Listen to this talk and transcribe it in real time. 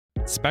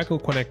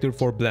Speckle connector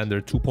for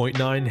Blender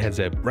 2.9 has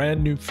a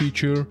brand new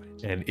feature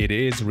and it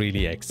is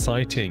really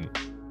exciting.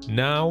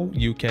 Now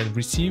you can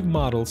receive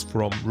models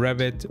from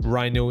Revit,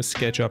 Rhino,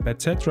 SketchUp,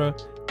 etc.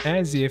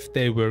 as if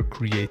they were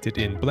created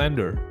in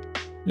Blender.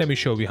 Let me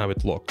show you how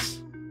it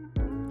looks.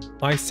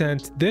 I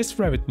sent this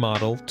Revit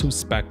model to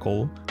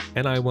Speckle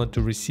and I want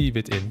to receive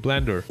it in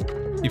Blender.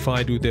 If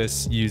I do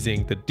this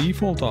using the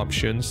default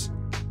options,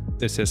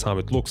 this is how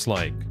it looks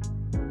like,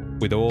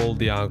 with all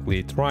the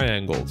ugly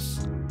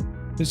triangles.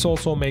 This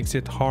also makes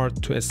it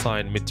hard to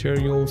assign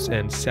materials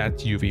and set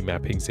UV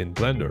mappings in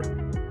Blender.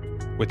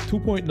 With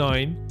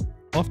 2.9,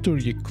 after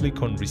you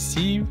click on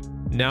Receive,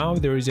 now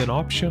there is an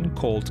option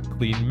called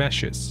Clean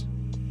Meshes.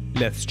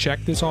 Let's check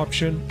this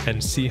option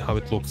and see how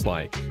it looks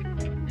like.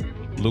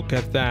 Look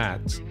at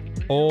that.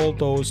 All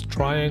those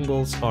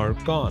triangles are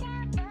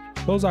gone.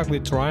 Those ugly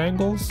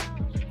triangles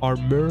are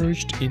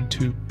merged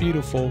into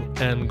beautiful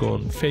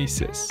Angon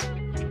faces.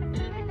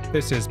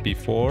 This is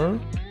before,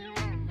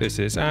 this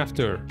is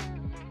after.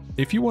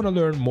 If you want to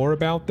learn more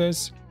about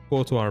this,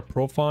 go to our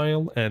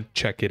profile and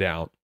check it out.